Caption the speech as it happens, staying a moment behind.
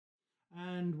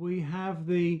we have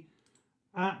the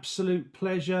absolute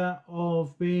pleasure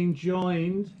of being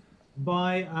joined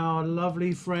by our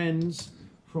lovely friends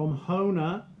from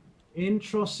Hohner in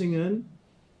Trossingen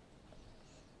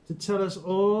to tell us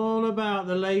all about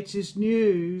the latest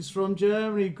news from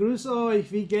Germany. Grüß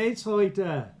euch, wie geht's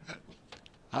heute?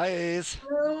 Hi.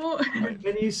 Hello.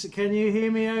 Can you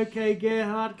hear me okay,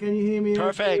 Gerhard? Can you hear me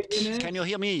Perfect. okay? Can you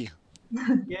hear me?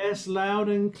 Yes, loud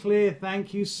and clear.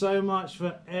 Thank you so much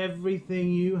for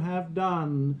everything you have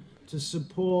done to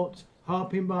support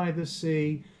Harpin by the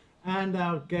Sea and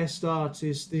our guest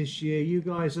artists this year. You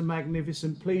guys are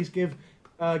magnificent. Please give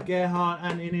Gerhard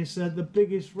and Ines the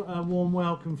biggest warm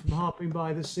welcome from Harpin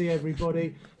by the Sea,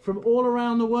 everybody, from all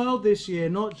around the world this year,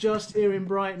 not just here in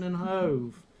Brighton and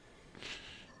Hove.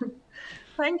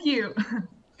 Thank you.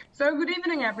 So good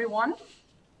evening, everyone.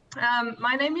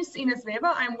 My name is Ines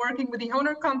Weber. I'm working with the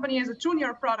Hohner company as a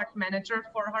junior product manager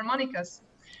for Harmonicas.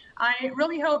 I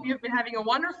really hope you've been having a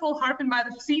wonderful Harpin by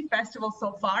the Sea festival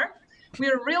so far. We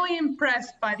are really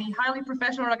impressed by the highly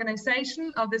professional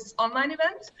organization of this online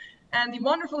event and the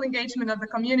wonderful engagement of the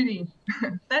community.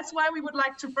 That's why we would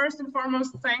like to first and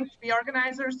foremost thank the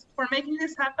organizers for making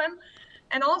this happen,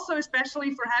 and also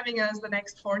especially for having us the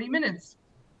next 40 minutes.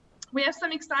 We have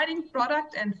some exciting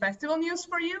product and festival news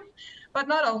for you, but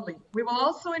not only. We will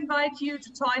also invite you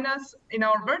to join us in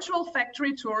our virtual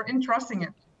factory tour in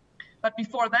Trossingen. But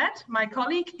before that, my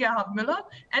colleague Gerhard Mueller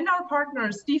and our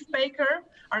partner Steve Baker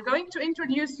are going to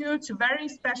introduce you to a very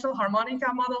special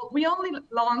harmonica model we only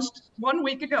launched 1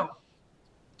 week ago.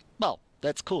 Well,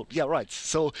 that's cool. Yeah, right.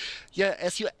 So, yeah,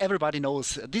 as everybody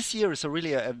knows, this year is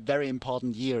really a very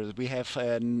important year. We have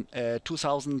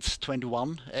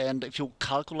 2021, and if you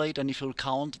calculate and if you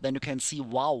count, then you can see,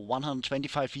 wow,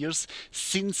 125 years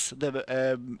since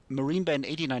the Marine Band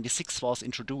 1896 was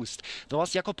introduced. There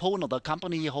was Jakob Hohner, the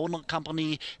company, Hohner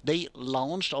company, they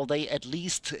launched, or they at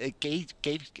least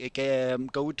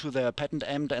go to the patent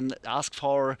amt and ask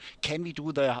for, can we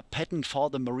do the patent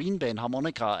for the Marine Band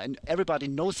harmonica? And everybody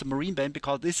knows the Marine Band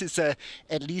because this is at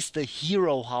least the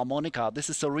hero harmonica. This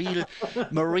is a real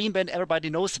Marine Band. Everybody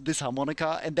knows this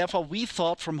harmonica, and therefore we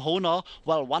thought from Hohner,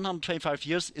 well, 125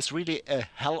 years is really a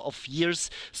hell of years,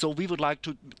 so we would like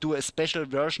to do a special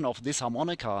version of this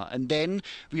harmonica. And then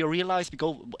we realized,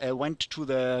 we went to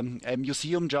the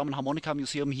museum, German Harmonica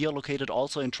Museum, here located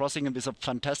also in Trossingen, with a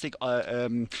fantastic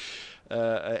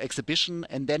exhibition,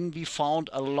 and then we found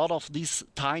a lot of these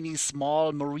tiny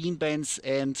small marine bands,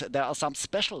 and there are some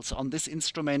specials on this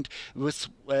instrument with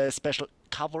special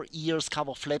cover ears,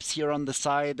 cover flaps here on the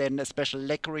side, and a special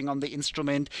lacquering on the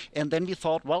instrument. And then we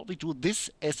thought, well, we do this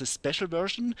as a special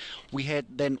version. We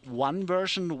had then one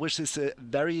version, which is a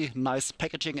very nice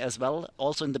packaging as well.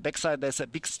 Also in the backside, there's a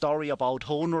big story about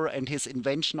Hohner and his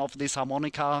invention of this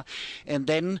harmonica. And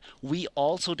then we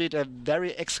also did a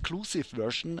very exclusive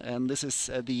version, and this is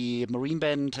the Marine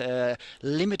Band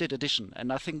limited edition.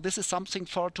 And I think this is something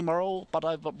for tomorrow, but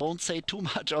I won't say too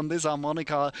much on this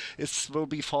harmonica. It will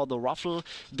be for the ruffle.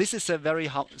 This is a very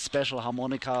special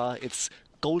harmonica. It's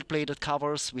gold-plated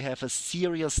covers. We have a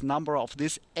serious number of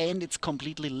this, and it's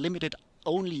completely limited.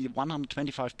 Only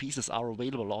 125 pieces are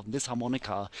available on this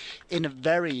harmonica in a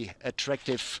very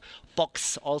attractive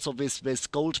box, also with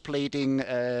gold plating,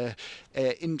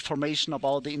 information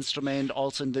about the instrument.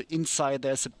 Also in the inside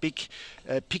there's a big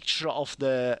picture of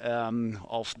the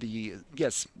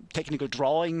technical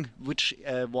drawing, which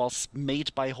was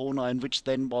made by Hohner and which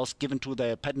then was given to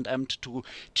the patent amt to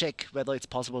check whether it's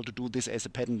possible to do this as a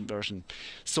patent version.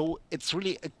 So it's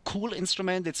really a cool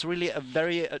instrument. It's really a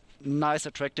very nice,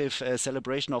 attractive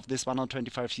celebration of this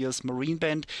 125 years Marine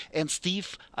Band. And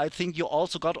Steve, I think you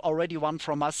also got already one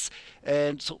from us,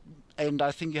 and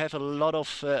I think you have a lot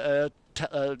of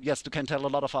yes, you can tell a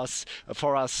lot of us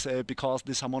because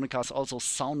this harmonica is also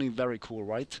sounding very cool,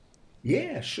 right?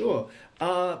 Yeah, sure.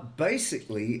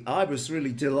 Basically, I was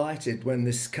really delighted when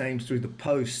this came through the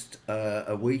post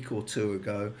a week or two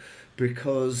ago,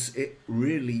 because it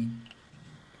really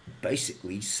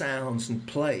basically sounds and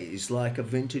plays like a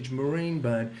vintage marine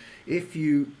band. If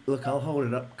you look, I'll hold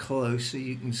it up close so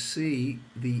you can see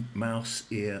the mouse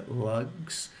ear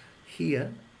lugs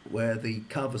here where the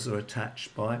covers are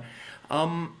attached by.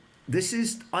 This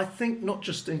is, I think, not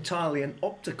just entirely an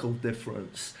optical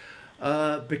difference,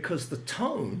 because the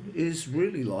tone is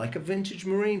really like a vintage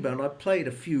marine band. I played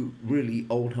a few really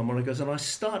old harmonicas, and I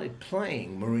started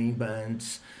playing marine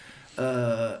bands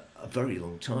a very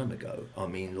long time ago. I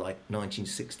mean, like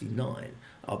 1969.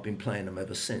 I've been playing them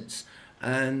ever since.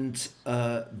 And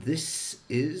this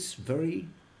is very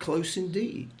close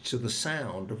indeed to the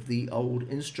sound of the old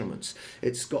instruments.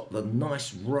 It's got the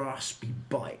nice raspy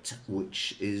bite,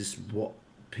 which is what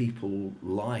people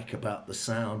like about the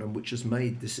sound and which has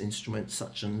made this instrument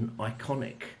such an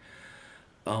iconic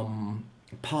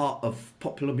part of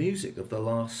popular music of the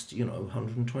last,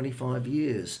 125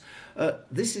 years.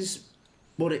 This is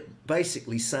what it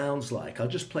basically sounds like. I'll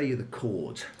just play you the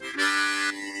chord.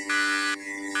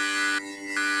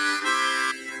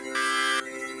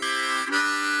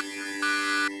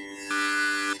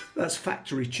 That's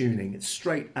factory tuning. It's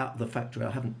straight out of the factory.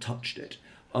 I haven't touched it.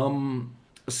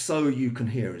 So you can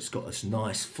hear it's got this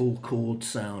nice full chord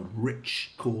sound,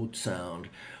 rich chord sound.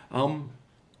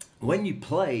 When you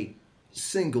play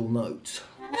single notes,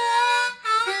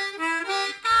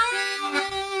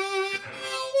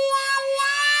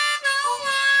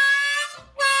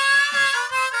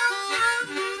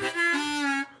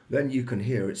 then you can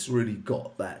hear it's really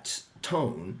got that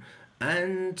tone.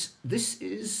 And this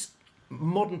is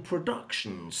modern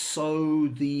production, so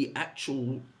the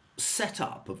actual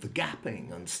setup of the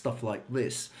gapping and stuff like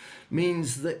this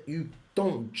means that you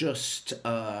don't just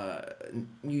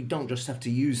have to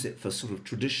use it for sort of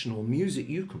traditional music.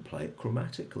 You can play it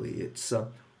chromatically. It's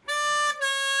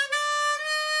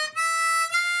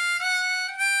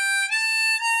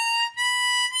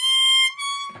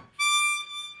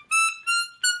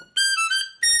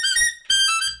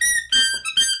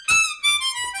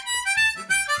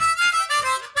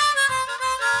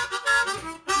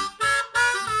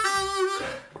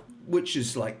which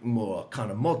is like more kind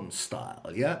of modern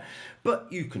style, yeah? But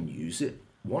you can use it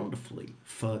wonderfully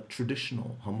for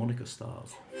traditional harmonica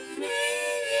styles.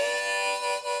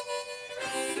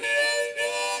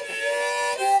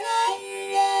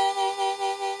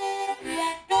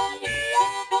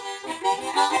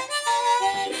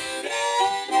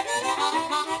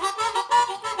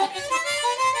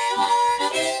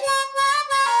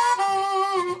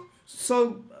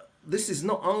 So this is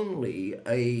not only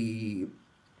a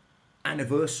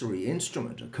anniversary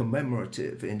instrument, a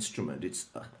commemorative instrument, it's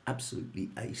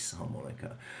absolutely ace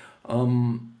harmonica.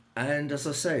 And as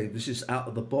I say, this is out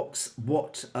of the box.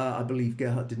 What I believe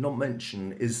Gerhard did not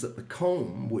mention is that the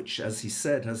comb, which as he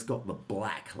said has got the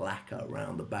black lacquer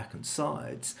around the back and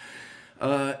sides,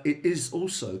 it is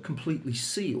also completely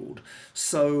sealed.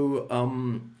 So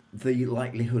the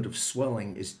likelihood of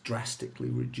swelling is drastically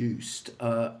reduced.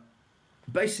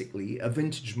 Basically a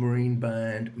vintage marine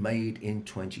band made in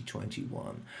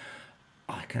 2021.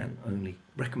 I can only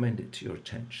recommend it to your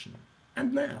attention.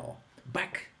 And now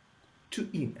back to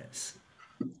Ines.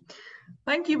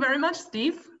 Thank you very much,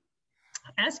 Steve.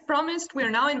 As promised, we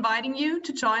are now inviting you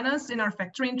to join us in our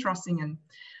factory in Trossingen.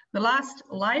 The last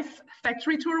live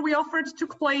factory tour we offered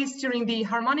took place during the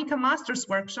Harmonica Maters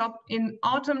Workshop in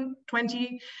autumn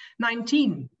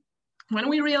 2019. When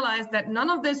we realized that none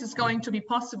of this is going to be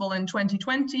possible in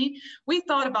 2020, we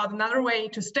thought about another way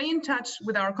to stay in touch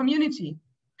with our community.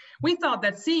 We thought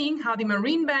that seeing how the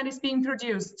marine band is being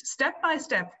produced step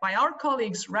by our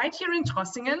colleagues right here in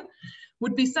Trossingen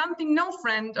would be something no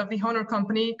friend of the Hohner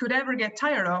company could ever get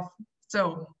tired of.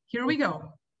 So here we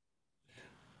go.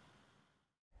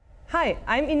 Hi,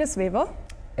 I'm Ines Weber.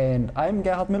 And I'm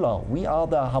Gerhard Mueller. We are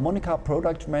the harmonica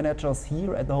product managers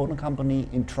here at the Hohner company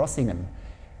in Trossingen.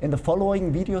 In the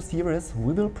following video series,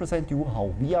 we will present you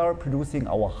how we are producing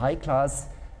our high-class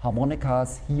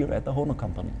harmonicas here at the Hohner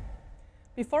company.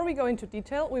 Before we go into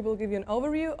detail, we will give you an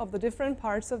overview of the different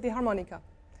parts of the harmonica.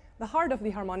 The heart of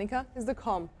the harmonica is the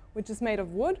comb, which is made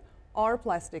of wood or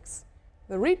plastics.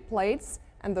 The reed plates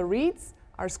and the reeds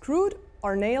are screwed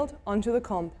or nailed onto the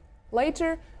comb.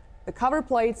 Later, the cover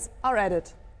plates are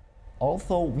added.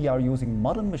 Although we are using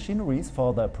modern machineries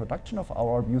for the production of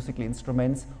our musical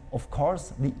instruments, of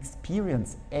course the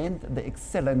experience and the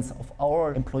excellence of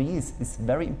our employees is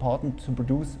very important to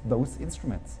produce those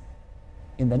instruments.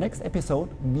 In the next episode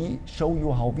we show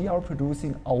you how we are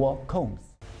producing our combs.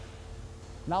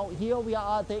 Now here we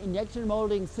are at the injection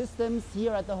molding systems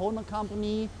here at the Hohner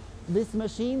company. These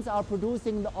machines are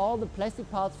producing all the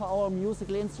plastic parts for our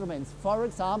musical instruments. For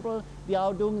example, we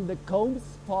are doing the combs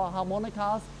for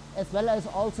harmonicas, as well as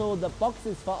also the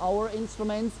boxes for our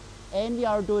instruments, and we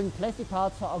are doing plastic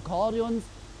parts for accordions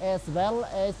as well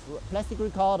as plastic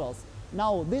recorders.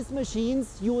 Now these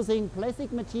machines using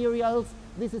plastic materials,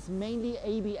 this is mainly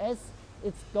ABS.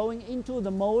 It's going into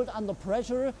the mold under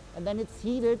pressure and then it's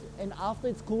heated, and after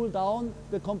it's cooled down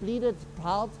the completed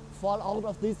parts fall out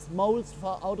of these molds,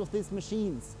 out of these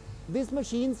machines. These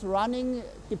machines running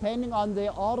depending on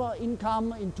the order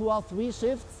income in 2 or 3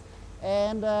 shifts,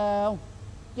 and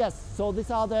yes, so these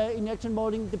are the injection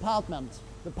molding department,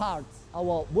 the parts.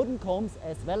 Our wooden combs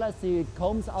as well as the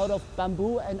combs out of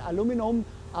bamboo and aluminum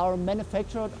are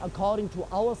manufactured according to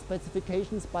our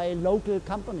specifications by local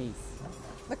companies.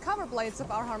 The cover blades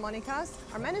of our harmonicas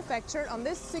are manufactured on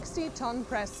this 60-ton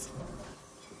press.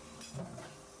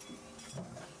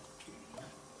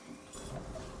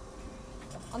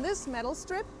 On this metal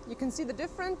strip, you can see the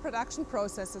different production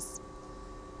processes,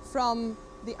 from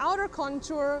the outer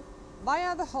contour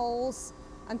via the holes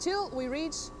until we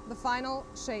reach the final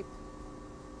shape.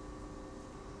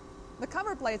 The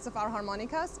cover plates of our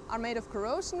harmonicas are made of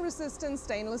corrosion-resistant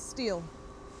stainless steel.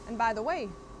 And by the way,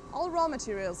 all raw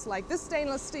materials like this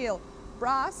stainless steel,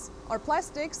 brass or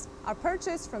plastics are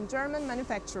purchased from German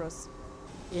manufacturers.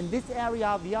 In this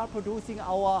area we are producing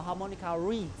our harmonica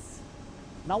reeds.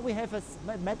 Now we have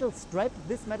a metal strap.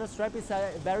 This metal strap is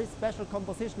a very special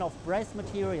composition of brass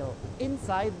material.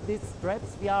 Inside these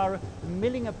straps we are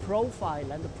milling a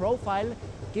profile, and the profile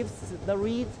gives the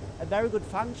reed a very good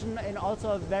function and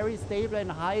also a very stable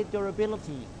and high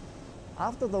durability.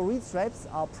 After the reed straps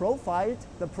are profiled,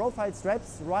 the profile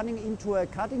straps running into a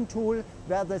cutting tool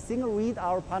where the single reed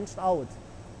are punched out.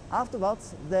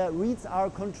 Afterwards the reeds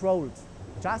are controlled.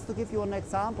 Just to give you an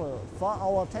example, for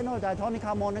our tenor diatonic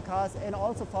harmonicas and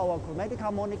also for our chromatic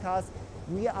harmonicas,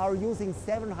 we are using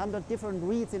 700 different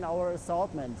reeds in our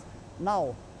assortment.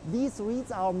 Now, these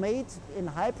reeds are made in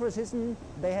high precision,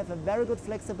 they have a very good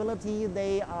flexibility,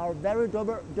 they are very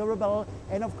durable,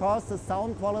 and of course the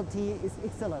sound quality is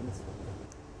excellent.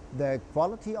 The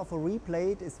quality of a reed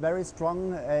plate is very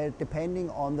strong depending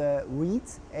on the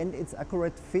reeds and its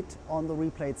accurate fit on the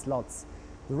reed plate slots.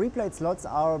 The reed plate slots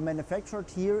are manufactured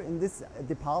here in this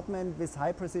department with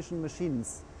high precision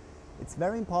machines. It's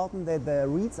very important that the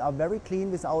reeds are very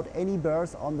clean without any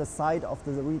burrs on the side of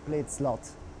the reed plate slot.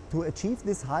 To achieve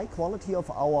this high quality of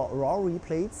our raw reed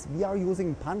plates, we are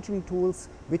using punching tools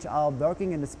which are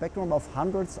working in a spectrum of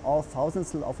hundreds or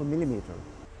thousands of a millimeter.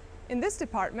 In this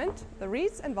department, the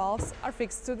reeds and valves are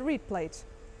fixed to the reed plate.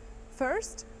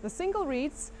 First, the single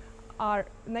reeds are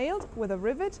nailed with a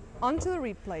rivet onto the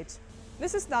reed plate.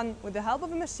 This is done with the help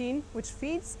of a machine which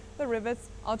feeds the rivets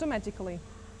automatically.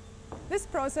 This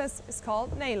process is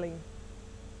called nailing.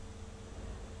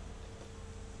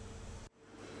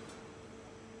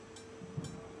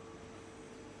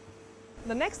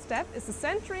 The next step is the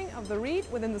centering of the reed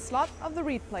within the slot of the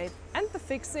reed plate and the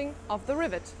fixing of the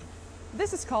rivet.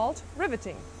 This is called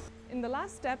riveting. In the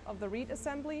last step of the reed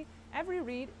assembly, every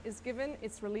reed is given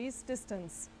its release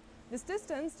distance. This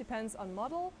distance depends on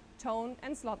model, tone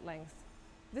and slot length.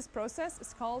 This process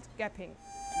is called gapping.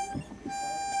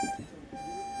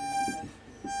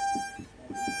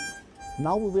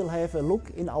 Now we will have a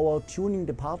look in our tuning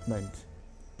department.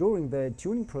 During the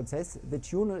tuning process, the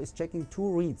tuner is checking two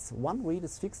reeds. One reed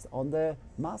is fixed on the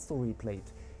master reed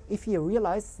plate. If he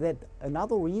realizes that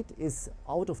another reed is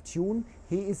out of tune,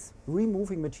 he is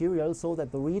removing material so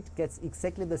that the reed gets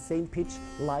exactly the same pitch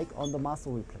like on the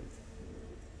master reed plate.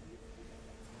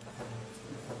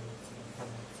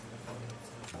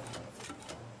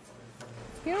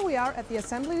 Here we are at the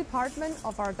assembly department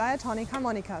of our diatonic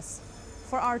harmonicas.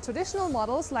 For our traditional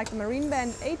models like the Marine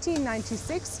Band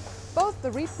 1896, both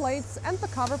the reed plates and the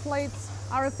cover plates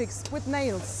are affixed with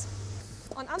nails.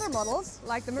 On other models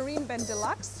like the Marine Band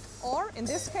Deluxe, or in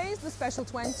this case the Special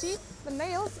 20, the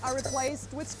nails are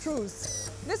replaced with screws.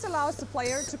 This allows the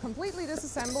player to completely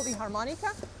disassemble the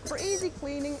harmonica for easy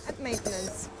cleaning and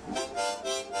maintenance.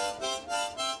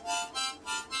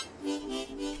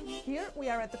 Here we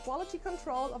are at the quality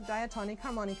control of diatonic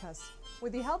harmonicas.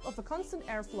 With the help of a constant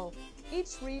airflow,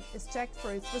 each reed is checked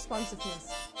for its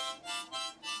responsiveness.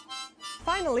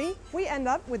 Finally, we end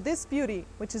up with this beauty,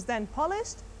 which is then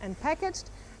polished and packaged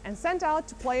and sent out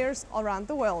to players around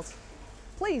the world.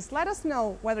 Please let us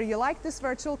know whether you like this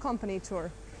virtual company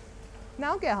tour.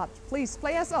 Now Gerhard, please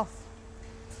play us off.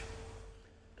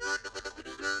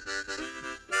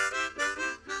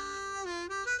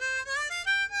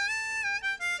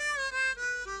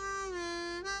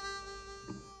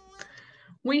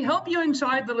 We hope you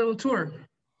enjoyed the little tour.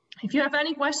 If you have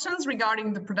any questions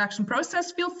regarding the production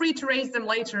process, feel free to raise them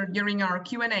later during our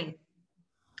Q&A.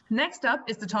 Next up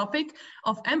is the topic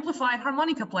of amplified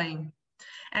harmonica playing.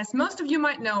 As most of you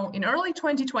might know, in early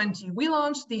 2020, we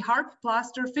launched the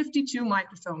HB52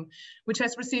 microphone, which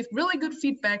has received really good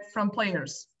feedback from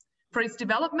players. For its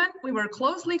development, we were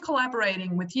closely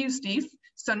collaborating with you, Steve.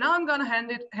 So now I'm going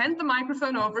to hand the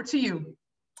microphone over to you.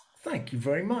 Thank you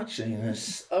very much,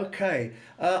 Ines. Okay,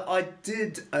 I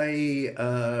did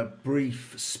a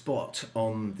brief spot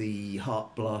on the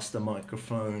Harp Blaster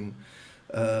microphone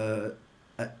at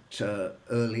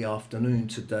early afternoon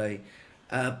today,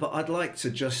 but I'd like to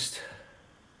just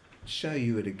show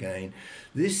you it again.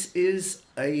 This is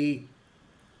a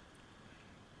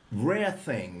rare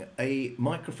thing, a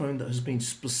microphone that has been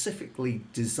specifically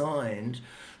designed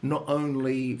not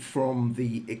only from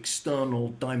the external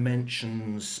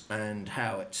dimensions and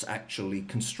how it's actually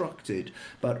constructed,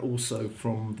 but also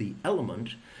from the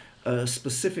element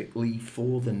specifically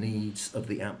for the needs of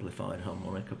the amplified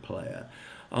harmonica player.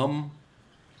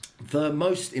 The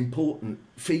most important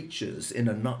features in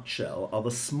a nutshell are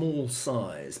the small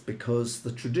size, because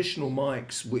the traditional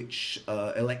mics which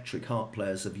electric harp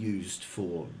players have used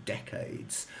for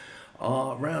decades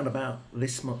are around about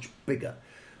this much bigger.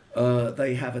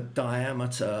 They have a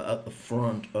diameter at the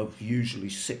front of usually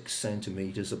 6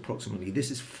 centimeters approximately.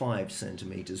 This is 5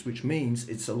 centimeters, which means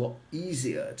it's a lot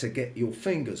easier to get your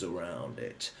fingers around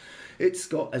it. It's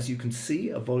got, as you can see,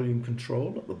 a volume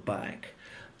control at the back,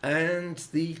 and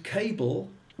the cable,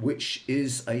 which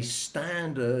is a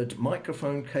standard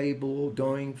microphone cable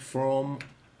going from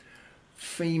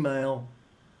female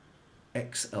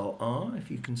XLR,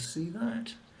 if you can see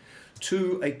that,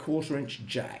 to a 1/4-inch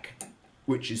jack,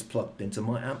 which is plugged into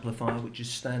my amplifier, which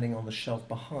is standing on the shelf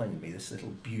behind me, this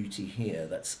little beauty here.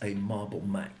 That's a Marble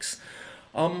Max.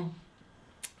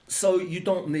 So you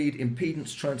don't need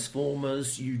impedance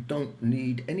transformers, you don't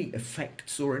need any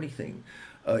effects or anything.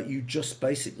 You just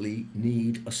basically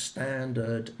need a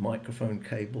standard microphone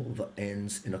cable that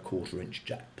ends in a 1/4-inch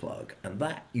jack plug, and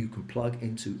that you can plug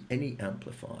into any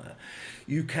amplifier.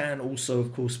 You can also,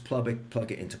 of course, plug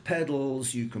it into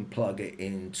pedals. You can plug it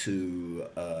into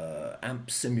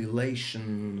amp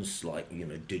simulations like, you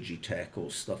know, Digitech or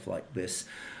stuff like this.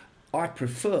 I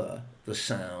prefer the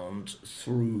sound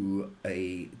through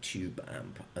a tube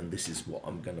amp, and this is what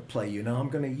I'm going to play you now. I'm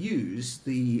going to use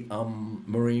the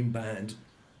Marine Band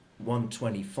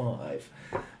 125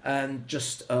 and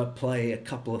just play a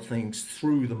couple of things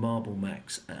through the Marble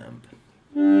Max amp.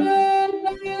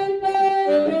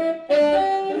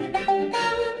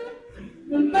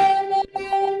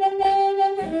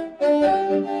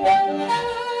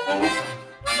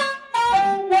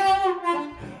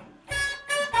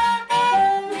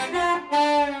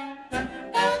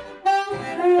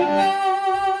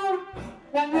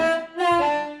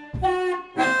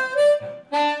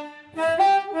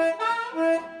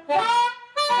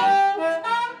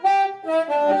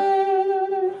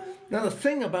 Now, the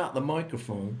thing about the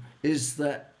microphone is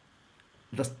that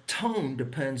the tone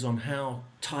depends on how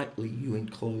tightly you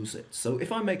enclose it. So if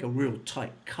I make a real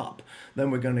tight cup,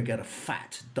 then we're going to get a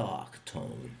fat, dark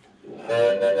tone.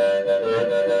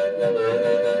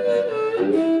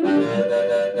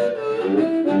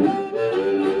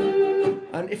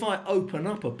 And if I open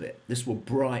up a bit, this will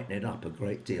brighten it up a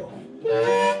great deal.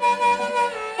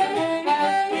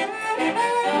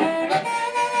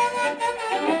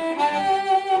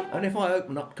 And if I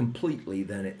open up completely,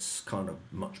 then it's kind of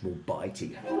much more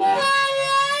bitey.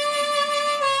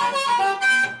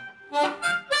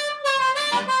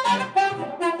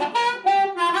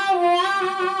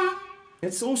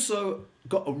 It's also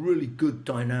got a really good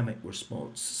dynamic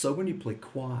response. So when you play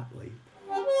quietly,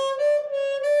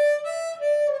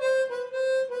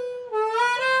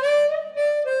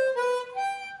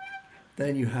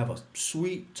 then you have a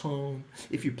sweet tone.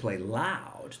 If you play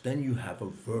loud, then you have a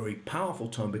very powerful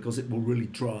tone because it will really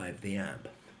drive the amp.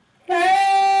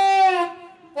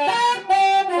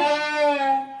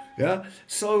 Yeah,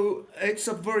 so it's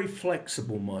a very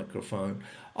flexible microphone.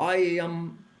 I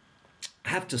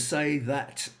have to say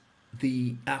that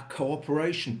our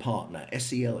cooperation partner,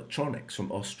 SE Electronics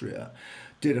from Austria,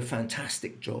 did a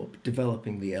fantastic job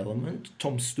developing the element.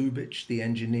 Tom Stubich, the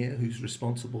engineer who's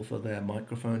responsible for their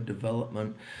microphone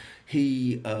development,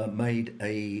 he made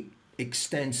a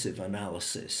extensive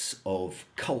analysis of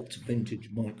cult vintage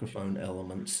microphone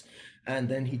elements, and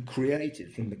then he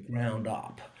created from the ground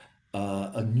up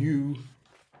a new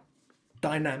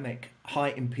dynamic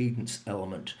high impedance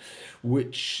element,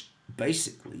 which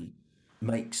basically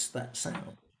makes that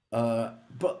sound.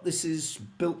 But this is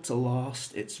built to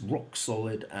last, it's rock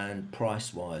solid, and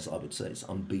price-wise, I would say it's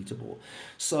unbeatable.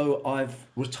 So I've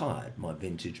retired my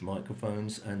vintage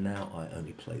microphones, and now I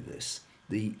only play this,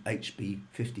 the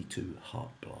HB52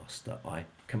 Harp Blaster. I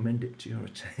commend it to your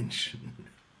attention.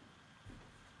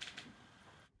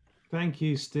 Thank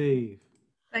you, Steve.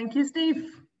 Thank you,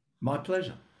 Steve. My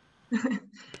pleasure.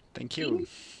 Thank you.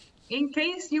 In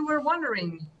case you were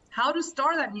wondering how to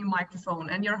store that new microphone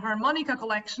and your harmonica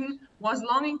collection was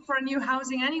longing for a new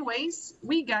housing anyways,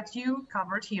 we got you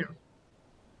covered here.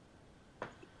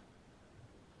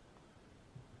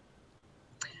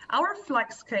 Our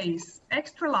flex case,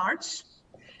 extra large,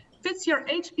 fits your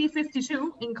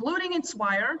HB52, including its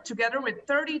wire, together with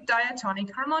 30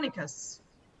 diatonic harmonicas.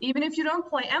 Even if you don't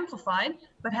play amplified,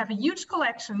 but have a huge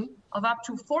collection of up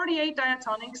to 48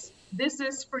 diatonics, this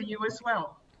is for you as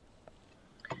well.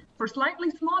 For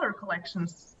slightly smaller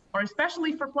collections, or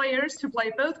especially for players who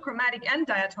play both chromatic and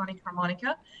diatonic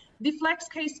harmonica, the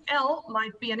flexcase L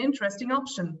might be an interesting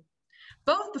option.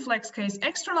 Both the flexcase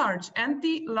extra large and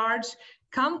the large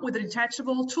come with a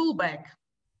detachable tool bag.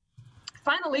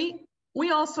 Finally,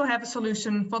 we also have a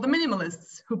solution for the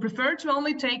minimalists who prefer to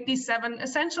only take these 7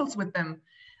 essentials with them,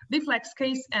 the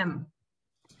flexcase M.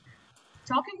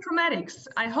 Talking chromatics,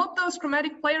 I hope those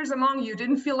chromatic players among you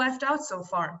didn't feel left out so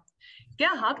far.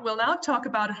 Gerhard will now talk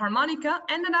about a harmonica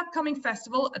and an upcoming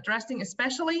festival addressing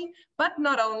especially, but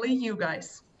not only, you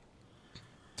guys.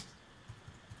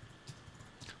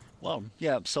 Well,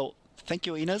 yeah, so thank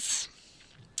you, Ines.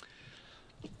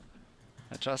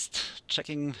 Just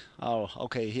checking. Oh,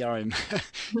 okay, here I am.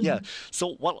 Yeah,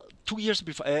 so, well, 2 years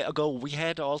ago, we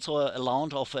had also a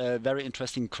launch of a very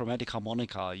interesting chromatic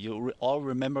harmonica. You all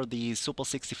remember the Super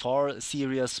 64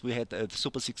 series. We had the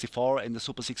Super 64 and the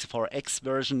Super 64X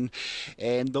version,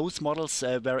 and those models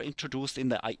were introduced in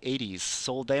the 80s.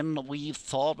 So then we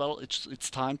thought, well, it's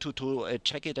time to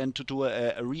check it and to do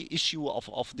a reissue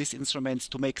of these instruments,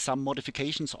 to make some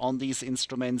modifications on these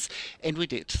instruments, and we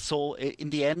did. So in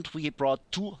the end, we brought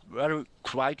 2 very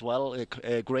quite well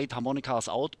great harmonicas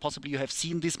out. Possibly you have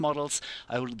seen these models.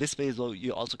 I will this way, so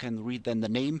you also can read then the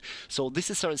name. So this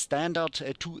is our standard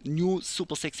 2 new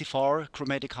Super 64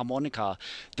 chromatic harmonica.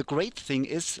 The great thing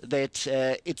is that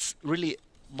it's really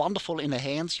wonderful in the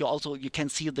hands. You can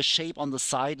see the shape on the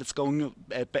side. It's going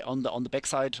on the back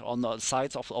side, on the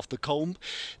sides of the comb.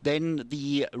 Then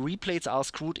the replates are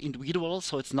screwed individual,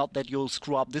 so it's not that you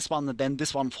screw up this one and then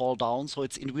this one fall down. So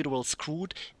it's individual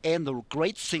screwed. And the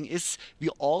great thing is we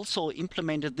also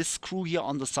implemented this screw here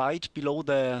on the side below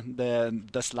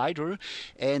the slider,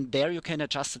 and there you can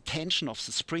adjust the tension of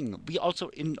the spring. We also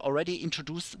already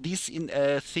introduced this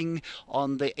thing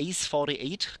on the Ace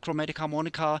 48 chromatic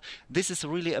harmonica. This is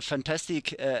really a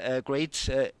fantastic, great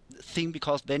thing,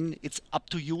 because then it's up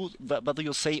to you whether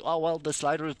you say, oh well, the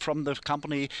slider from the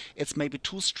company, it's maybe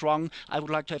too strong, I would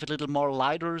like to have a little more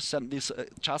lighters, and this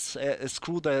just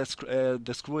screw the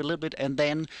screw a little bit, and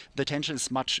then the tension is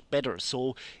much better.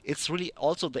 So it's really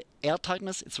also the air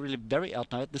tightness, it's really very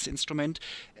airtight, this instrument.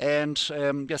 And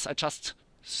yes, I just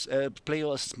play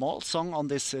a small song on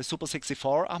this Super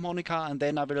 64 harmonica, and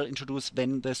then I will introduce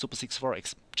then the Super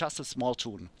 64X, just a small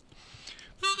tune.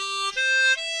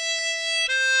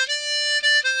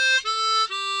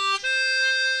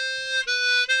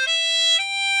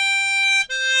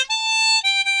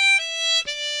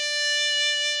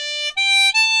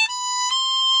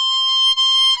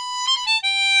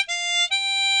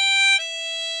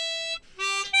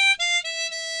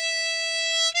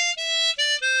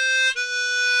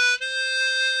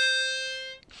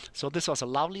 So this was a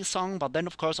lovely song, but then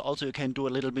of course also you can do a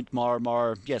little bit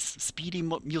more yes, speedy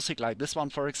music, like this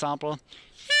one, for example.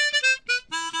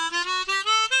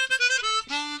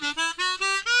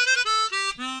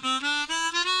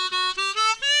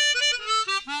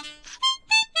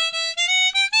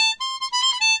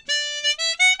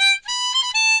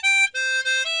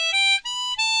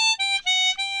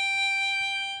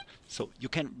 So you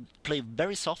can play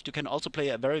very soft, you can also play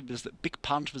a very big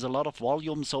punch with a lot of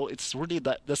volume, so it's really,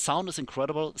 the sound is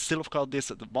incredible. Still, of course,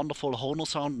 this wonderful Hohner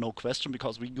sound, no question,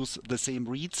 because we use the same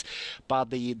reeds, but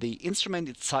the instrument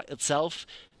itself,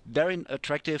 very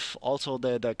attractive. Also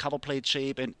the cover plate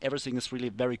shape and everything is really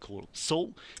very cool.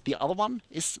 So the other one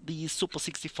is the Super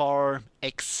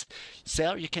 64X.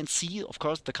 There you can see, of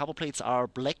course, the cover plates are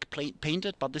black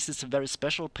painted, but this is a very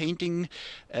special painting.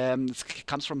 It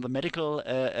comes from the medical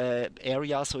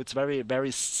area, so it's very,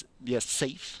 very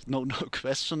safe, no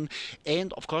question.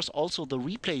 And of course also the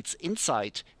replates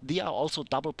inside, they are also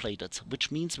double plated,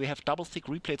 which means we have double thick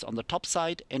replates on the top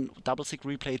side and double thick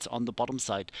replates on the bottom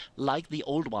side, like the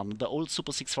old one. The old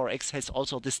Super 64X has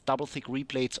also this double thick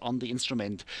replates on the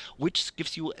instrument, which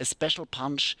gives you a special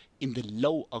punch in the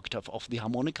low octave of the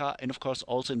harmonica, and of course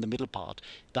also in the middle part.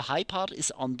 The high part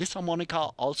is on this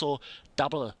harmonica also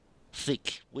double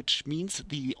thick, which means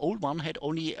the old one had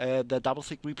only the double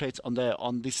thick replates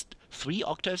on these 3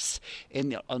 octaves,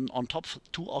 and on top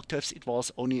 2 octaves it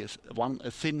was only a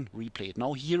thin replate.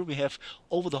 Now here we have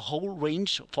over the whole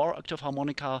range 4 octave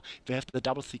harmonica, we have the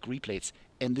double thick replates,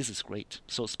 and this is great.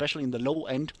 So especially in the low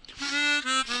end,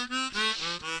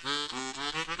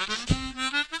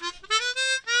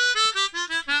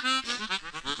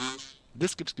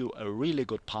 this gives you a really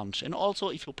good punch. And also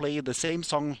if you play the same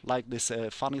song, like this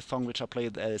funny song which I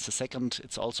played as a second,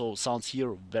 it also sounds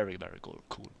here very, very cool.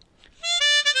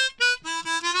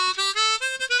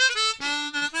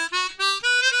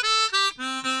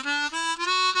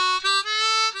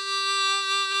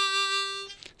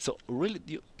 really,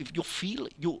 if you feel,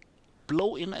 you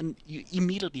blow in and you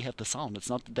immediately have the sound. It's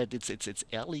not that it's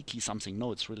air leaky something.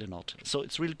 No, it's really not. So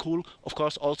it's really cool. Of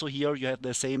course, also here you have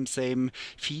the same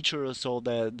feature, so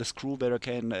the screw where you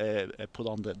can put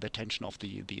on the tension of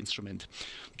the instrument.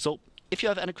 So if you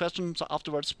have any questions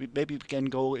afterwards, maybe we can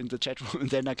go in the chat room and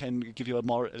then I can give you a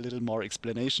little more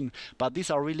explanation. But these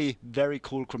are really very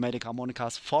cool chromatic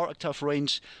harmonicas, 4-octave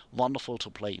range, wonderful to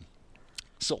play.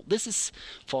 So this is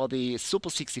for the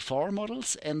Super 64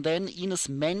 models, and then Ines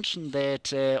mentioned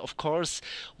that of course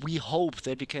we hope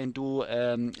that we can do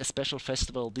a special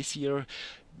festival this year.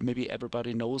 Maybe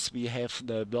everybody knows we have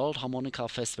the World Harmonica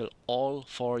Festival all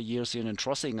 4 years in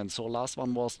Trossingen. So last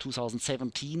one was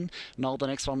 2017. Now the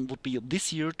next one would be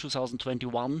this year,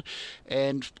 2021.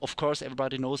 And of course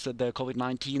everybody knows that the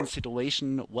COVID-19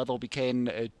 situation, whether we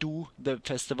can do the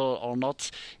festival or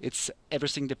not,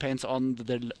 everything depends on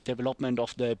the development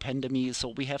of the pandemic. So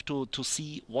we have to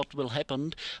see what will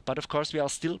happen. But of course we are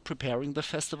still preparing the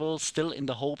festival, still in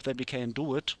the hope that we can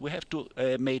do it. We have to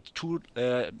make two,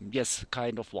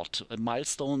 kind of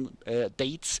milestone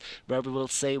dates where we will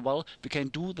say, well, we can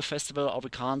do the festival or we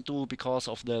can't do because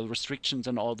of the restrictions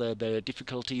and all the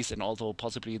difficulties, and also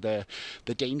possibly the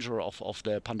danger of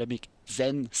the pandemic,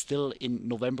 then still in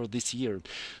November this year.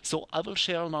 So I will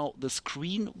share now the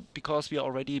screen because we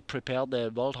already prepared the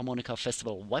World Harmonica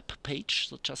Festival web page.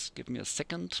 So just give me a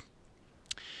second.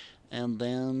 And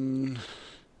then,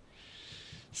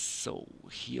 so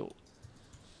here,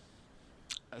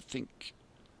 I think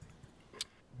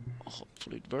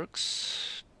hopefully it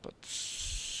works, but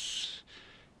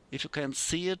if you can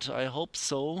see it, I hope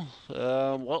so.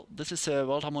 Well, this is a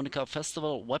World Harmonica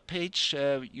Festival webpage.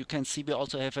 You can see we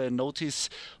also have a notice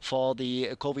for the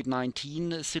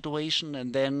COVID-19 situation,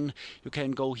 and then you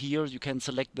can go here, you can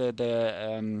select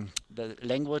the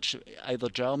language, either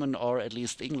German or at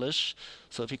least English.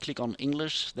 So if you click on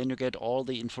English, then you get all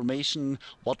the information,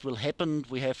 what will happen.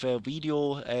 We have a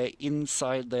video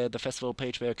inside the festival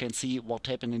page where you can see what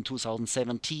happened in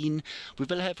 2017. We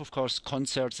will have, of course,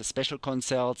 concerts, special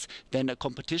concerts, then a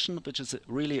competition, which is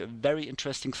really a very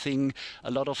interesting thing. A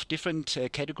lot of different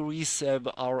categories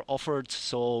are offered,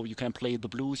 so you can play the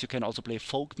blues, you can also play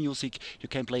folk music, you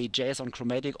can play jazz on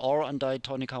chromatic or on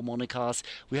diatonic harmonicas.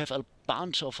 We have a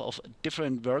bunch of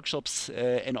different workshops,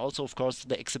 and also of course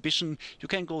the exhibition. You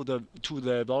can go to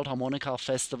the World Harmonica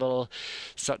Festival.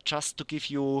 So just to give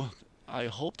you, I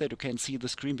hope that you can see the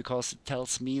screen because it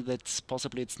tells me that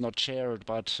possibly it's not shared,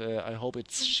 but I hope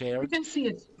it's shared. You can see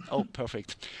it. Oh,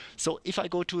 perfect. So if I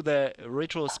go to the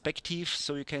retrospective,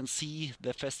 so you can see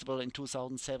the festival in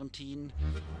 2017.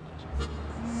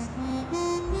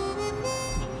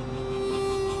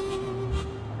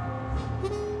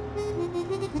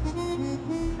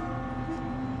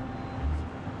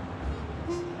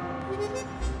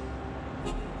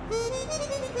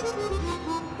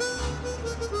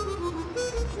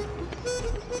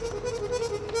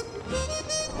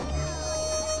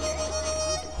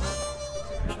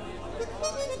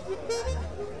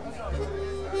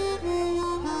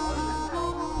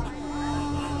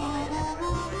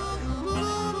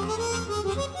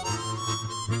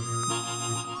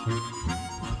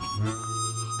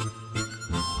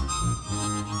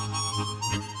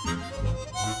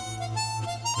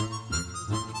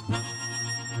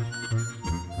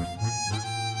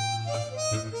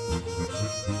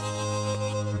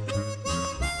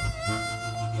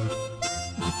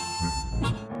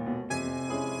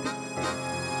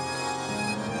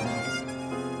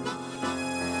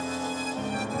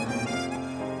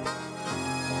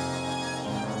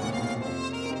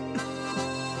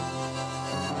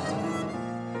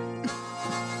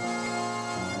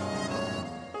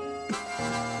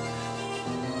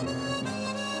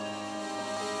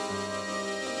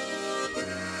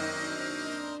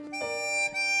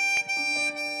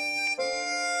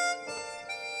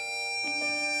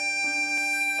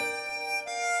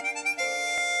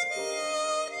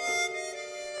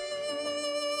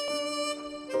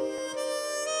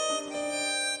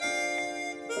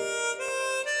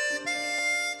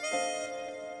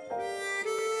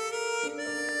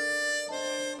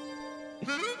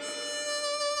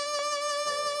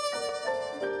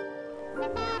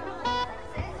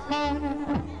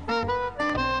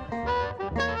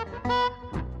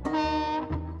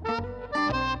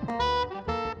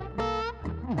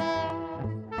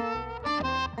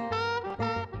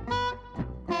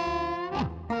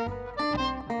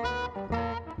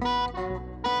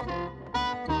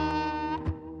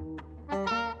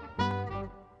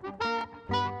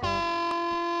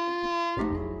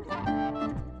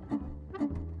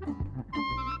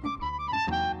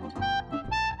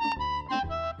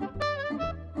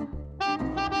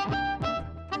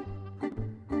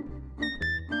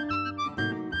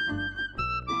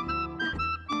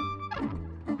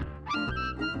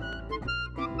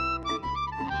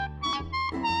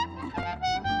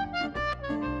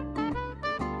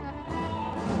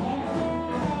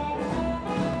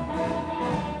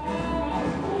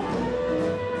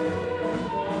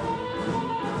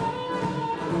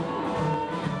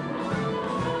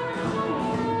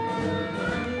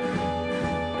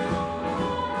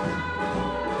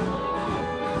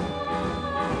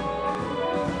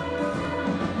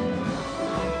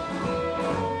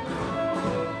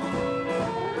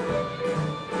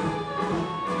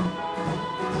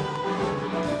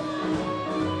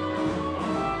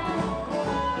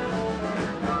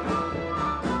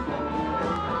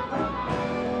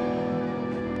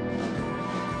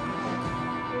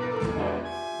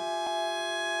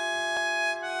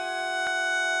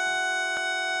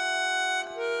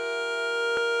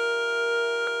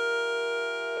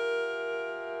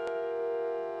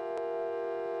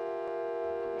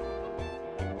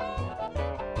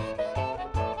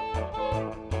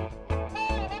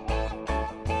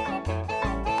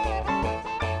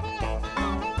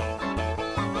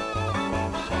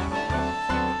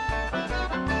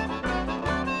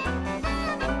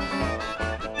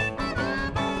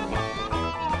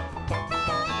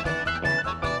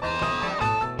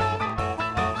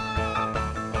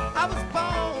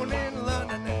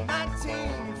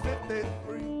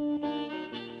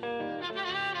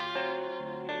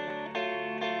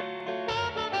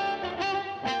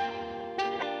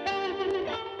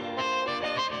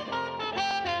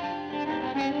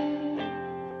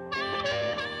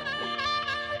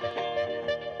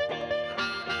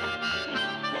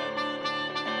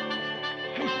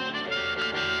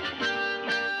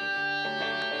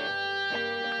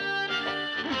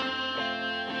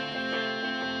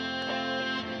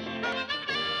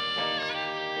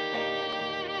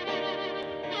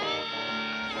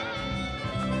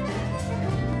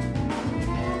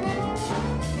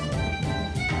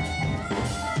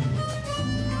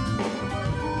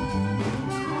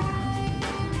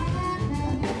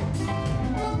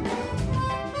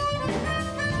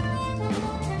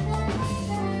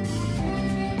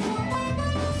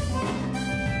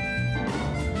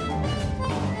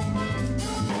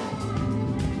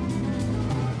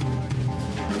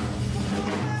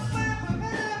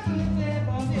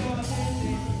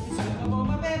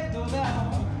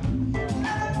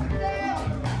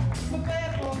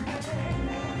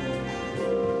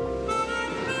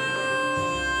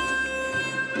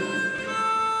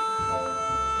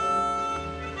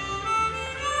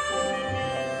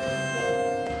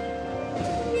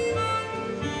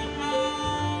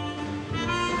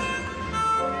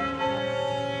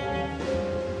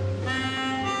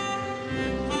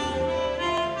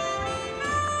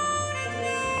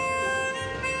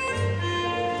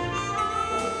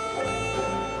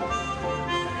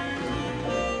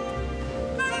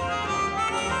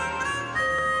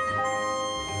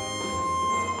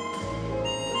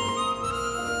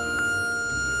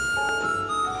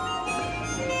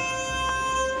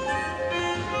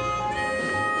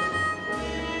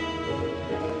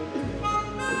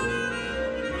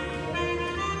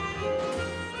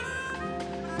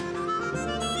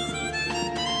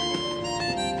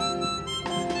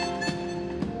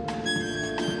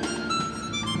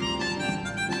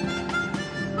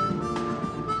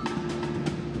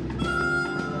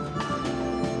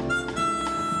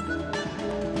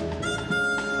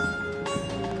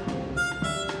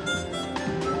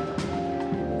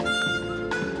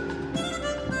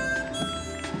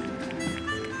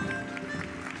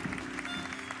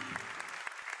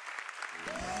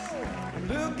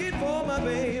 my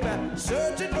baby,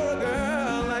 searching for a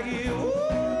girl like you.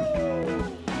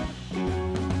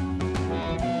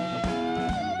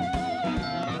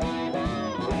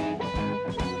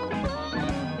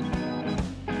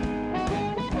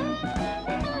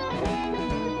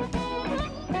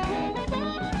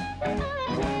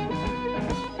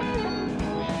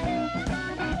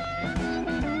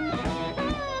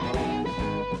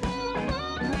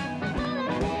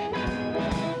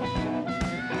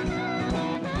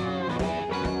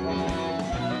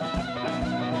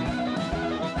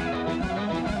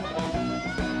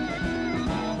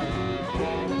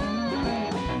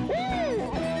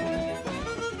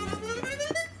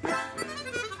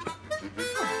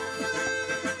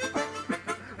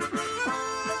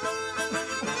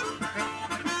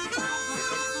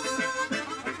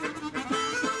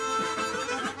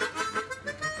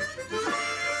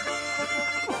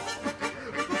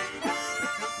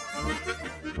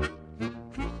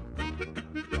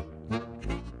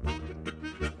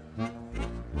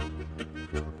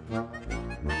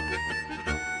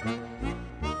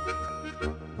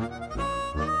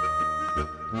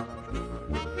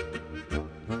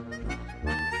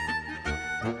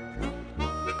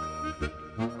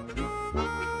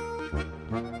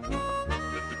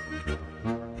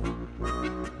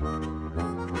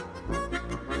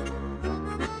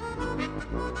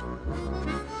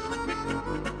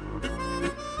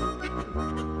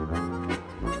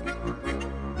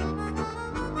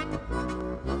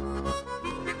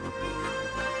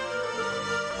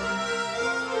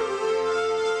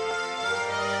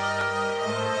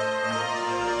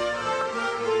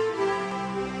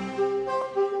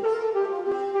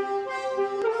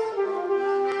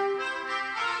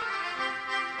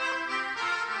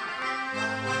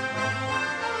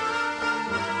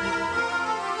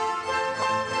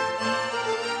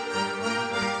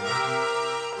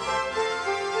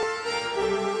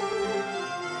 Ooh.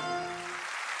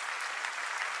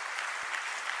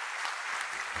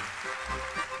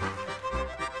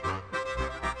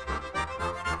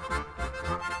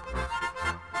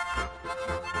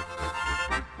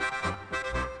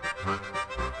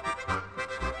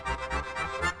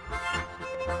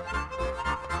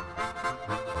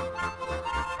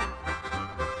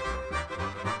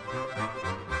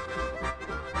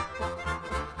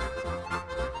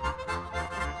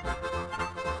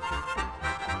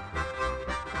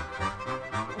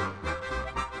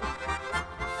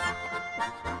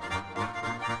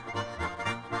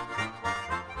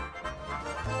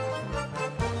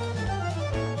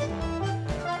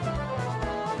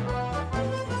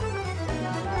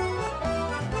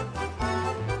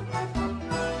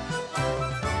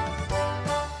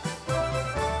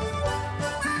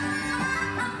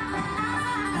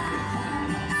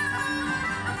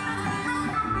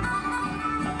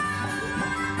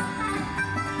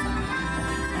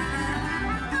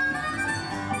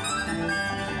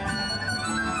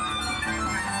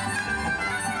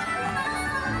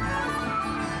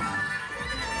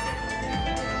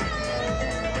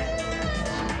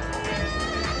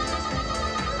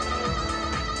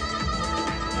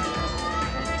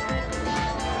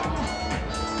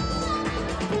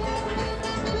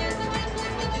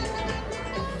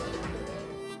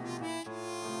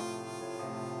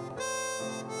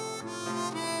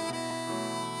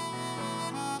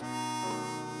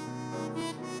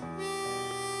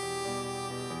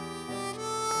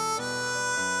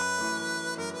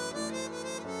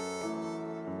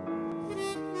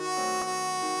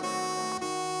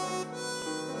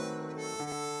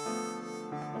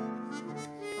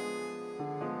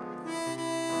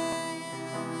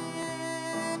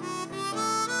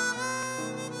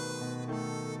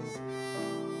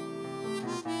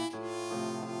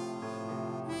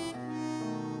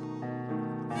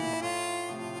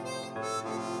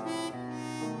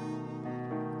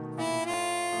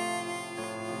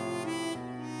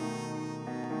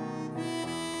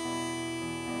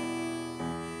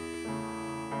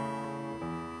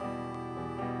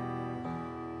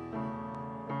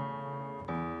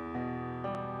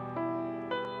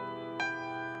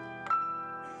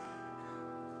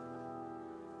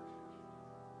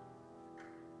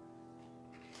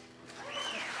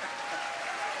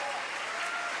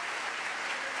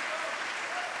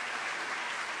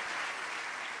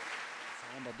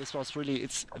 This was really,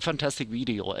 it's a fantastic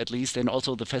video, at least, and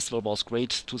also the festival was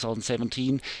great,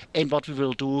 2017. And what we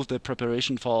will do, the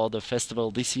preparation for the festival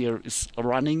this year is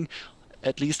running.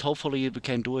 At least, hopefully, we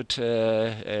can do it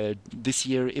this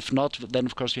year. If not, then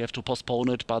of course we have to postpone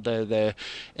it. But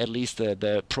at least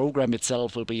the program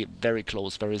itself will be very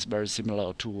close, very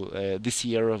similar to this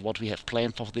year, what we have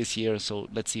planned for this year. So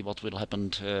let's see what will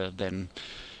happen then.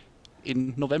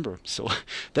 in November. So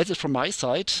that's it from my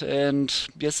side. And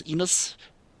yes, Ines,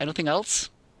 anything else?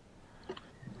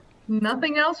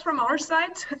 Nothing else from our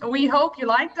side. We hope you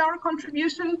liked our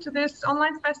contribution to this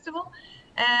online festival.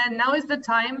 And now is the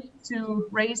time to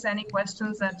raise any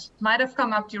questions that might have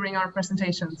come up during our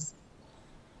presentations.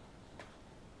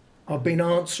 I've been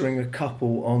answering a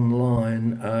couple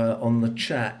online on the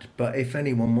chat, but if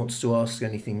anyone wants to ask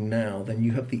anything now, then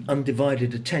you have the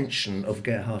undivided attention of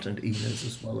Gerhard and Ines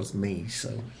as well as me, so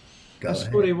go That's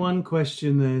ahead. probably one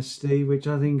question there, Steve, which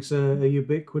I think is a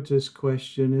ubiquitous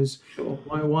question, is Sure.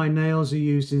 why nails are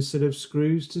used instead of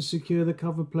screws to secure the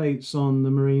cover plates on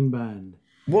the marine band.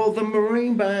 Well, the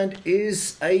marine band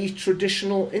is a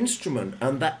traditional instrument,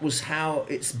 and that was how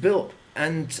it's built.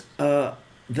 And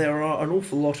there are an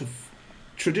awful lot of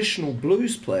traditional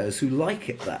blues players who like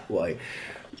it that way.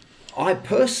 I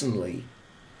personally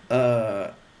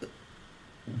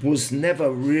was never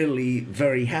really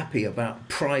very happy about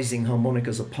prizing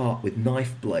harmonicas apart with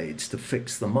knife blades to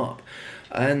fix them up.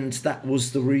 And that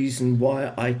was the reason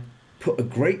why I put a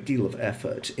great deal of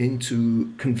effort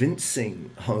into convincing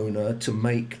Hohner to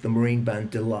make the Marine Band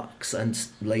Deluxe and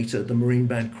later the Marine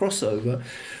Band Crossover,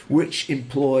 which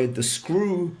employed the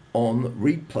screw-on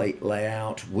reed plate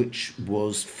layout, which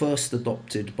was first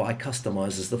adopted by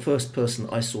customizers. The first person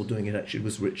I saw doing it actually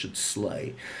was Richard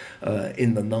Slay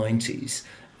in the 90s.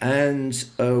 And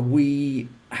we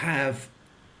have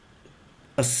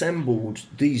assembled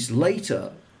these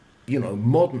later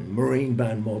modern Marine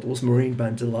Band models, Marine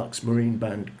Band Deluxe, Marine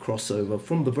Band Crossover,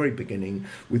 from the very beginning,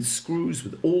 with screws,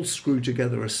 with all screw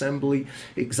together assembly,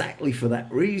 exactly for that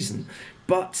reason.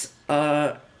 But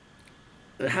how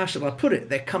should I put it?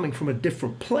 They're coming from a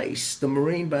different place. The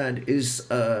Marine Band is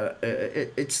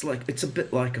it's a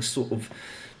bit like a sort of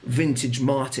vintage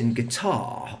Martin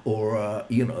guitar, or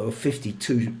a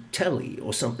 52 Telly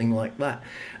or something like that.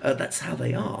 That's how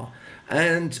they are.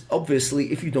 And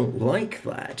obviously, if you don't like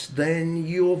that, then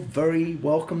you're very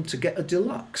welcome to get a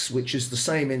Deluxe, which is the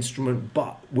same instrument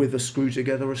but with a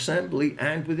screw-together assembly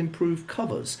and with improved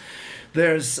covers.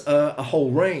 There's a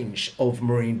whole range of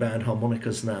Marine Band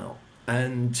harmonicas now,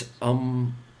 and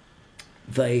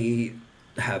they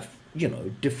have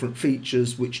different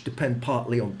features which depend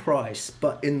partly on price.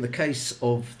 But in the case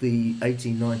of the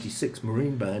 1896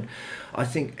 Marine Band, I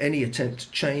think any attempt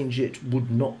to change it would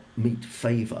not meet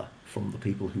favour from the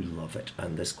people who love it,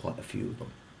 and there's quite a few of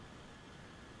them.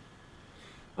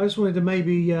 I just wanted to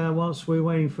maybe, whilst we're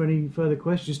waiting for any further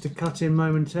questions, to cut in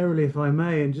momentarily, if I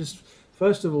may, and just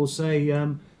first of all say,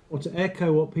 or to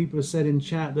echo what people have said in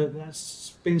chat,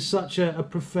 that's been such a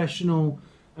professional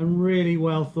and really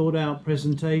well thought out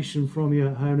presentation from you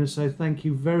at Hohner, so thank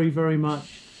you very, very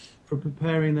much for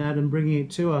preparing that and bringing it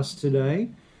to us today.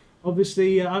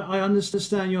 Obviously, I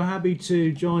understand you're happy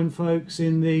to join folks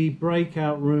in the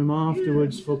breakout room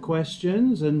afterwards for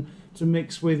questions and to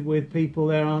mix with people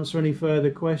there, answer any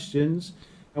further questions.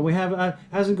 And we have,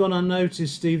 hasn't gone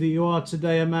unnoticed, Steve, that you are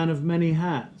today a man of many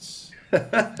hats.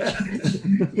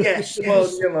 Yes, well,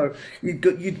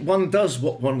 one does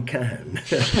what one can.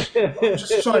 I'm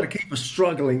just trying to keep a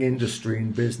struggling industry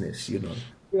in business,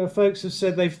 Yeah, folks have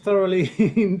said they've thoroughly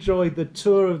enjoyed the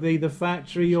tour of the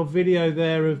factory. Your video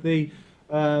there of the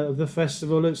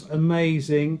festival looks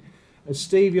amazing.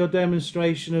 Steve, your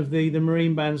demonstration of the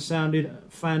Marine Band sounded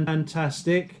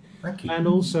fantastic. Thank you. And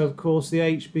also, of course, the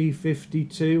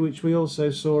HB52, which we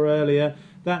also saw earlier.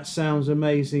 That sounds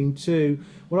amazing too.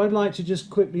 What I'd like to just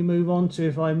quickly move on to,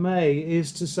 if I may,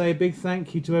 is to say a big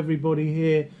thank you to everybody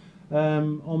here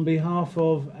on behalf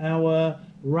of our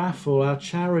raffle, our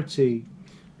charity,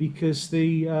 because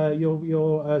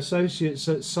your associates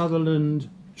at Sutherland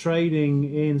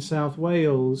Trading in South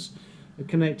Wales are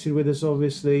connected with us,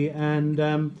 obviously,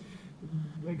 and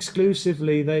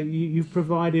exclusively you've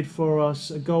provided for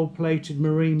us a gold-plated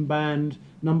Marine Band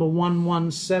number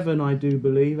 117, I do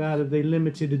believe, out of the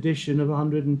limited edition of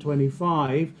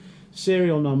 125,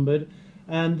 serial numbered,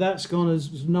 and that's gone as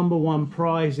 #1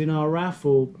 prize in our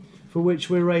raffle, for which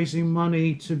we're raising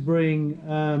money to bring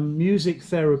music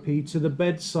therapy to the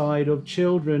bedside of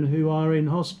children who are in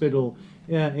hospital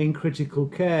in critical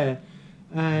care.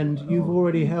 And you've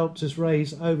already helped us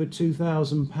raise over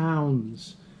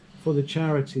 £2,000 for the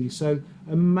charity. So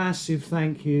a massive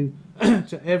thank you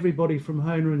to everybody from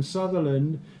Hohner and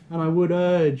Sutherland. And I would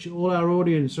urge all our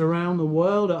audience around the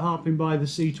world at Harpin by the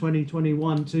Sea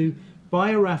 2021 to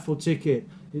buy a raffle ticket.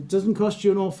 It doesn't cost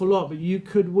you an awful lot, but you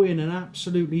could win an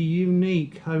absolutely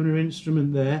unique Hohner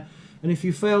instrument there. And if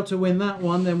you fail to win that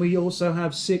one, then we also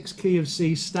have 6 key of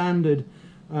C standard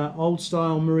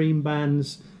old-style Marine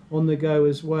Bands on the go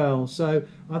as well. So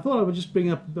I thought I would just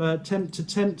bring up, to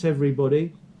tempt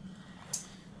everybody,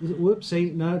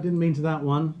 Whoopsie, no, didn't mean to that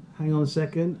one. Hang on a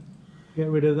second. Get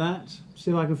rid of that.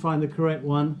 See if I can find the correct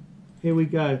one. Here we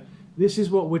go. This is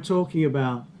what we're talking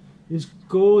about. This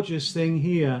gorgeous thing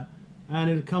here, and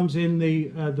it comes in the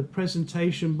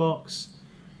presentation box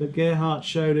that Gerhard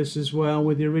showed us as well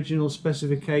with the original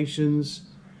specifications.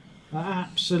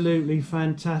 Absolutely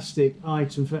fantastic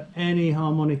item for any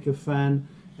harmonica fan,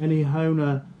 any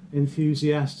Hohner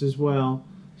enthusiast as well.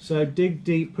 So dig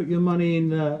deep, put your money in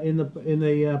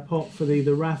the pot for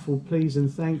the raffle, please,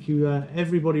 and thank you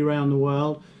everybody around the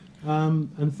world,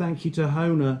 and thank you to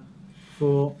Hohner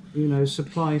for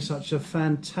supplying such a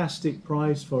fantastic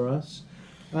prize for us.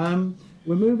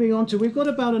 We're moving on to, we've got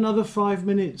about another 5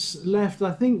 minutes left.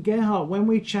 I think, Gerhard, when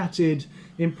we chatted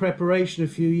in preparation a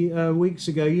few weeks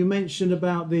ago, you mentioned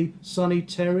about the Sonny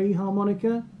Terry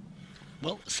harmonica.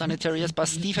 Well, Sonny Terry, yes, but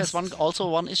Steve has also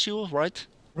one issue, right?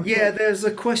 Yeah, there's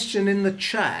a question in the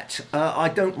chat. I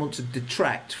don't want to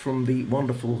detract from the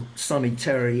wonderful Sonny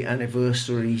Terry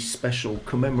anniversary special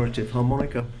commemorative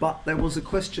harmonica, but there was a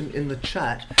question in the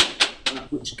chat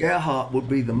which Gerhard would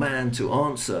be the man to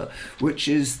answer, which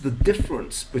is the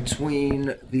difference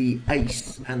between the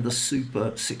Ace and the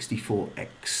Super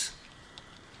 64X.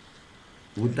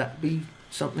 Would that be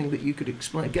something that you could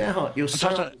explain? Gerhard,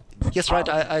 yourself. Yes, right.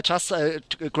 I just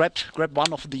grabbed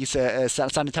one of these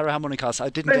Sonny Terry harmonicas. I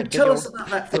didn't Ben, get tell your... us about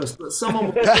that first. But someone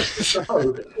would like to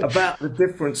know about the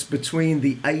difference between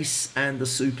the Ace and the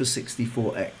Super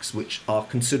 64X, which are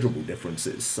considerable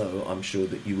differences. So I'm sure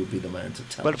that you would be the man to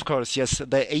tell. Well, of course, yes.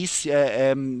 The Ace,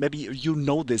 maybe you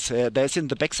know this. There's in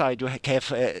the backside you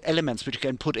have elements which you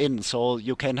can put in. So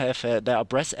you can have there are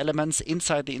brass elements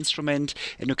inside the instrument,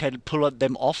 and you can pull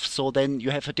them off. So then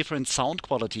you have a different sound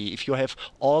quality. If you have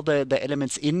all the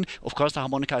elements in, of course the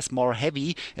harmonica is more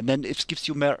heavy, and then it gives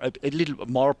you a little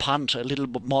more punch, a little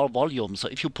more volume. So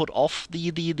if you put off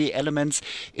the elements,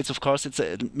 it's of course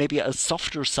maybe a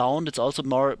softer sound. It's also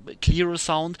more clearer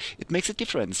sound. It makes a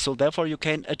difference. So therefore you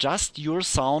can adjust your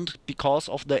sound because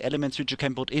of the elements which you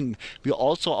can put in. We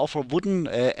also offer wooden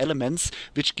elements,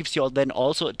 which gives you then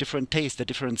also a different taste, a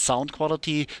different sound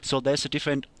quality. So there's a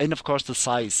different, and of course the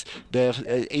size.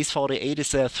 The Ace 48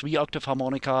 is a 3-octave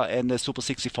harmonica, and the Super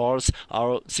 64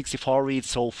 are 64 reeds,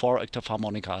 so 4-octave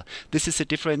harmonica. This is a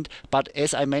different, but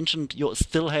as I mentioned, you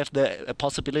still have the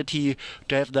possibility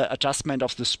to have the adjustment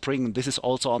of the spring. This is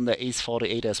also on the Ace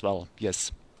 48 as well.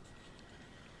 Yes.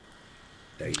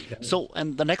 So,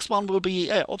 and the next one will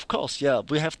be, of course,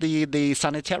 we have the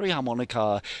Sonny Terry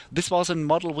harmonica. This was a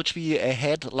model which we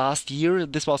had last year.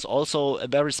 This was also a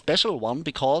very special one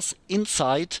because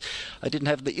inside, I didn't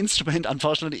have the instrument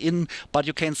unfortunately but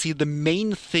you can see the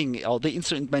main thing, or the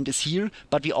instrument is here,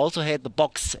 but we also had the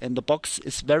box, and the box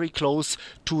is very close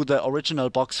to the original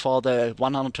box for the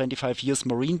 125 years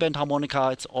Marine Band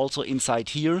harmonica. It's also inside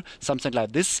here, something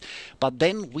like this. But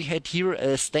then we had here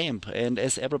a stamp, and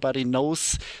as everybody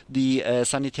knows, the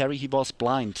Sonny Terry, he was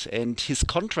blind, and his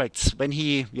contracts when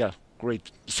he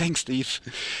great, thanks Steve.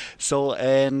 So,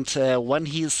 and when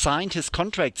he signed his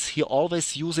contracts, he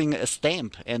always using a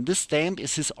stamp, and this stamp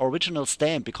is his original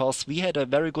stamp, because we had a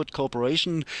very good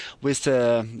cooperation with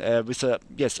a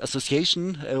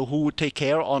association who take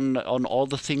care on all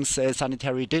the things Sonny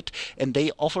Terry did, and they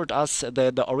offered us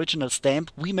the original stamp.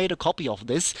 We made a copy of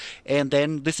this, and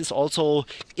then this is also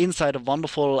inside a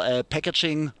wonderful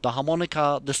packaging, the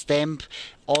harmonica, the stamp,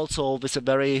 also with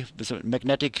a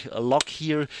magnetic lock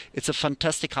here. It's a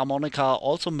fantastic harmonica,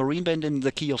 also marine band in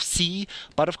the key of C,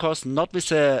 but of course not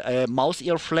with a mouse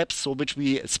ear flaps, so which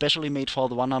we specially made for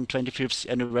the 125th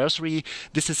anniversary.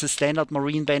 This is a standard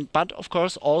marine band, but of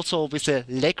course also with a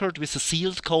lacquered, with a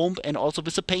sealed comb, and also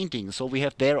with a painting. So we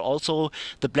have there also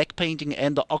the black painting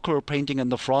and the ochre painting in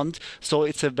the front. So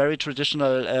it's a very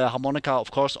traditional harmonica,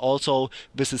 of course also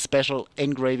with a special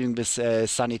engraving with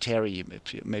Sonny Terry.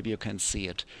 Maybe you can see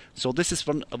it. So this is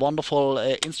a wonderful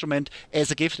instrument as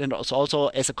a gift, and also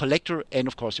as a collector, and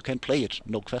of course you can play it,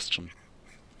 no question.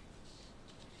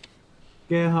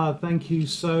 Gerhard, thank you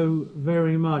so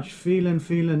very much.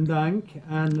 Vielen Dank,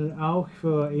 and auch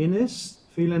für Ines.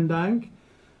 Vielen Dank.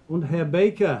 Und Herr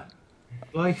Baker,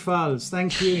 gleichfalls.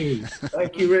 Thank you.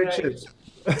 Thank you, Richard.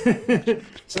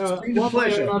 So, one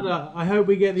way or another, I hope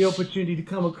we get the opportunity to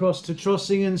come across to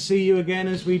Trossingen and see you again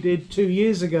as we did 2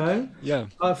 years ago. Yeah.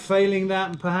 Failing that,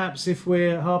 and perhaps if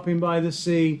we're Harpin by the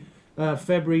Sea,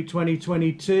 February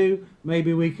 2022,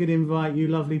 maybe we could invite you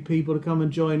lovely people to come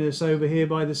and join us over here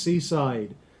by the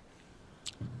seaside.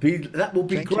 That will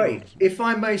be great. If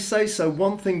I may say so,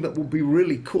 one thing that will be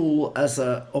really cool as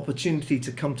an opportunity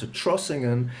to come to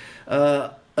Trossingen,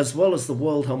 as well as the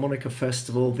World Harmonica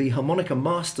Festival, the Harmonica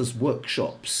Maters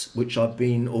Workshops, which I've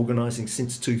been organising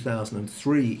since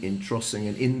 2003 in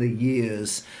Trossingen, in the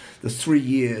 3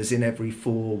 years in every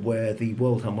 4 where the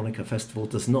World Harmonica Festival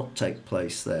does not take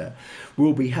place there,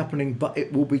 will be happening, but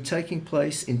it will be taking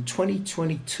place in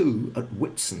 2022 at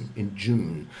Whitsun in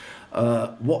June.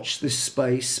 Watch this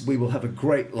space. We will have a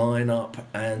great lineup,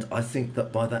 and I think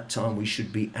that by that time we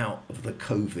should be out of the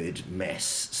COVID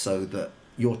mess, so that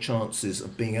your chances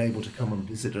of being able to come and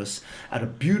visit us at a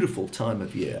beautiful time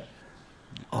of year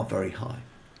are very high.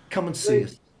 Come and see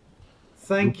us.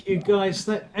 Thank you, guys.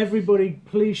 Everybody,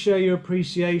 please show your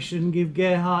appreciation. Give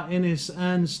Gerhard, Ines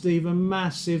and Steve a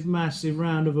massive, massive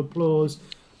round of applause.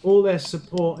 All their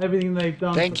support, everything they've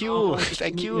done. Thank you.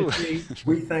 Thank you.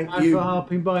 We thank and you. for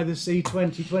Harping by the Sea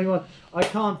 2021. I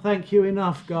can't thank you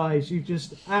enough, guys. You've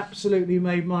just absolutely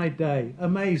made my day.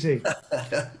 Amazing.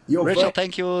 Richard,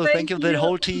 thank you. Thank you, the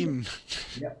whole team.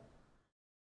 Yep.